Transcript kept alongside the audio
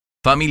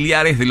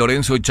Familiares de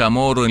Lorenzo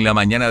Chamorro en la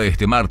mañana de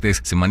este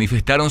martes se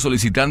manifestaron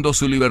solicitando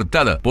su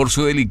libertad por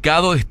su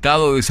delicado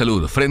estado de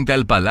salud frente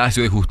al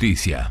Palacio de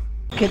Justicia.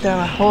 Que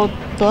trabajó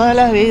toda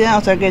la vida,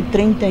 o sea que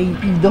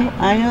 32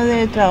 años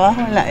de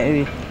trabajo en la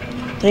EBI.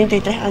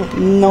 33 años.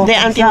 Nos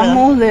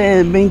casamos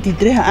de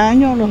 23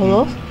 años los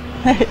dos.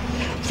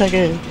 O sea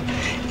que...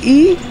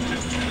 Y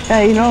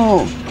ahí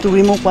no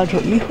tuvimos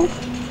 4 hijos.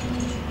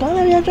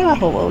 Todavía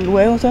trabajó.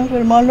 Luego se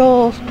enfermó a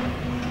los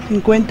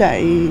 50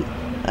 y...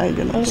 Ay,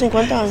 yo no, a los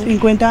 50 años.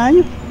 50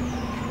 años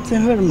se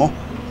enfermó.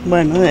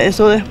 Bueno,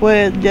 eso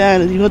después ya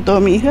le dijo todo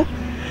mi hija.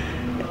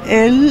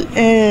 Él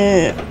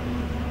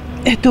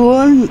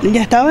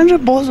ya estaba en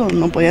reposo,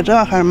 no podía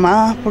trabajar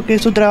más porque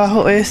su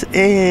trabajo es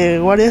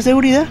guardia de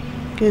seguridad,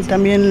 que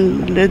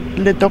también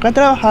le toca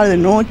trabajar de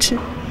noche.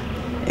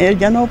 Él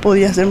ya no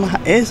podía hacer más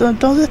eso,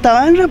 entonces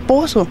estaba en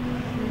reposo.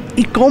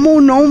 ¿Y cómo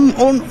un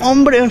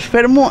hombre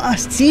enfermo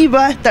así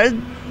va a estar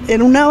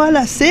en una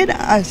balacera?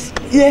 Así?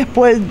 Y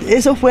después,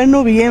 eso fue en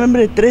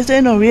noviembre, 13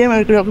 de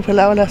noviembre creo que fue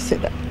la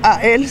balacera.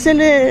 A él se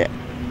le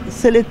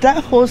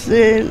trajo,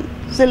 se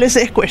le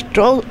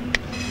secuestró,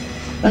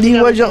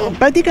 digo yo,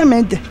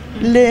 prácticamente.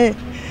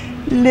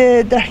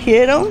 Le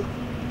trajeron,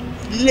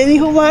 le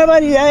dijo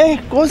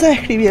barbaridades, cosas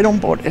escribieron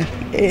por él.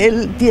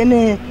 Él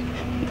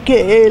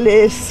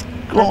es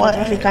como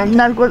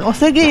narcotraficante, o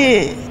sea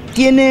que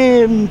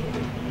tiene...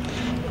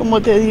 como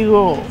te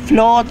digo,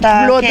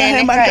 flotas,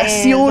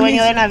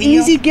 embarcaciones, y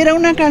ni siquiera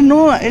una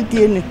canoa él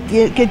tiene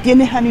que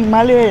tienes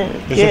animales.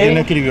 ¿Eso quién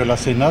escribió? ¿La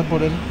Senat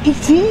por él? Y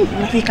sí,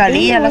 la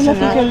Fiscalía, sí, la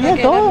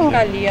Senat. todo. La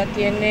Fiscalía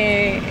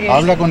tiene...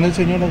 ¿Habla con él,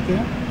 señora, usted?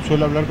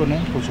 ¿Suele hablar con él,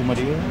 con su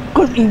marido?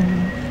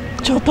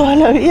 Yo toda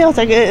la vida, o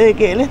sea que desde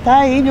que él está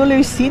ahí, yo le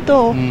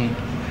visito.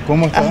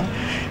 ¿Cómo está?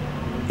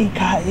 Y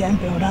cada día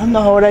empeorando,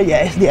 ahora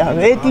ya es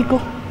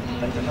diabético.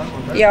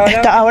 Y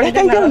ahora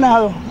está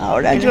internado.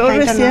 Ahora yo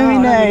recién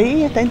vine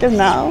ahí, está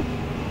internado,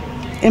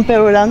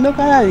 empeorando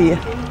cada día.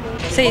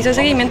 Se hizo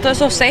seguimiento de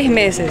esos 6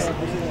 meses.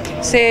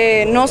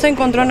 No se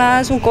encontró nada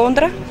en su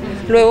contra.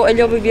 Luego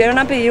ellos volvieron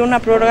a pedir una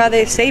prórroga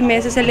de 6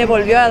 meses, se le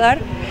volvió a dar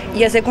y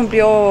ya se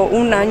cumplió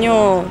un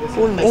año,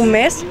 un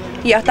mes,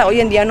 y hasta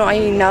hoy en día no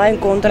hay nada en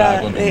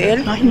contra de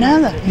él. No hay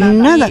nada,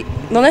 nada.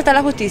 ¿Dónde está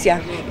la justicia?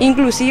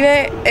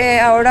 Inclusive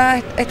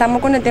ahora estamos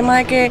con el tema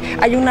de que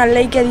hay una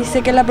ley que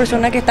dice que la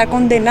persona que está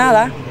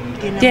condenada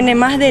tiene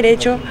más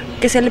derecho,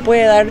 que se le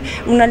puede dar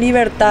una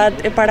libertad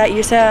para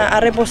irse a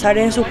reposar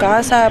en su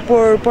casa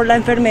por la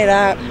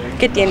enfermedad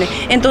que tiene.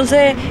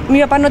 Entonces mi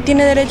papá no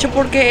tiene derecho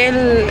porque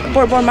él,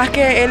 por más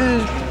que él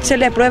se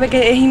le pruebe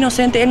que es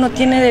inocente, él no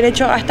tiene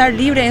derecho a estar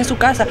libre en su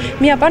casa.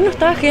 Mi papá no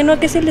está ajeno a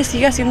que se le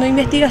siga haciendo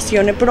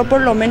investigaciones, pero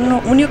por lo menos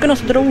lo único que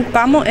nosotros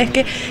buscamos es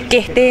que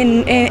esté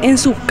en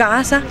su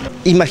casa.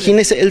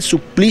 Imagínese el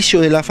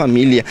suplicio de la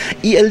familia,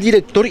 y el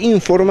director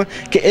informa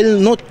que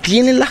él no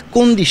tiene las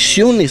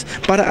condiciones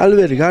para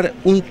albergar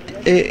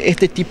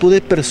este tipo de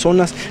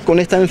personas con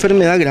esta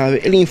enfermedad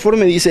grave. El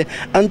informe dice: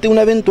 ante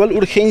una eventual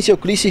urgencia o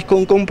crisis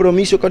con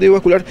compromiso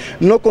cardiovascular,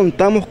 no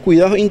contamos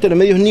cuidados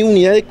intermedios ni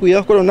unidad de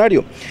cuidados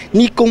coronarios,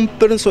 ni con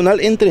personal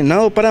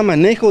entrenado para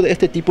manejo de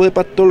este tipo de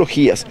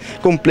patologías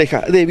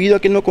complejas, debido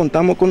a que no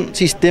contamos con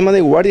sistema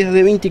de guardias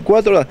de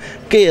 24 horas,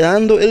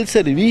 quedando el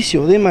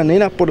servicio de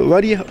manera por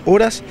varias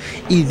horas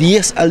y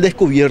días al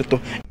descubierto.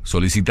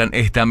 Solicitan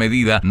esta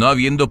medida no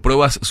habiendo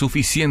pruebas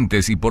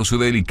suficientes y por su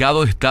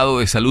delicado estado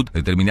de salud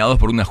determinados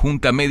por una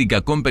junta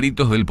médica con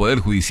peritos del Poder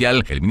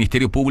Judicial, el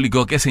Ministerio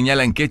Público, que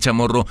señalan que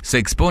Chamorro se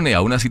expone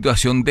a una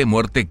situación de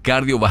muerte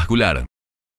cardiovascular.